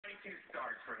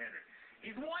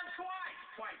He's won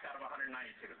twice out of 192.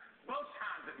 Both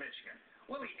times at Michigan.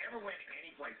 Will he ever win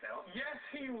any place else? Yes,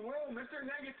 he will. Mr.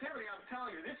 Negativity, I'm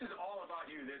telling you, this is all about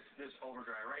you, this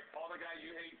overdrive, right? All the guys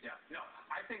you hate? Yeah. No,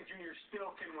 I think Junior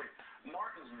still can win.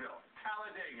 Martinsville,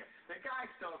 Talladega, the guy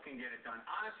still can get it done.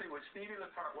 Honestly, with Stevie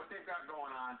Letarte, what they've got going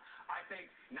on, I think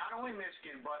not only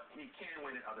Michigan, but he can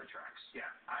win at other tracks. Yeah,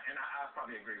 I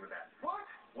probably agree with that. What?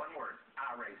 One word,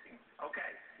 iRacing.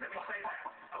 Okay, let me say that.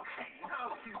 Okay,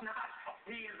 no, he's not.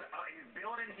 He's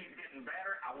building, he's getting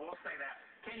better. I will say that.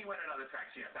 Can he win at other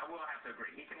tracks? Yes, I will have to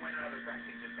agree. He can win at other tracks.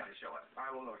 He's just got to show it. All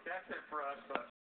right, well, look, that's it for us.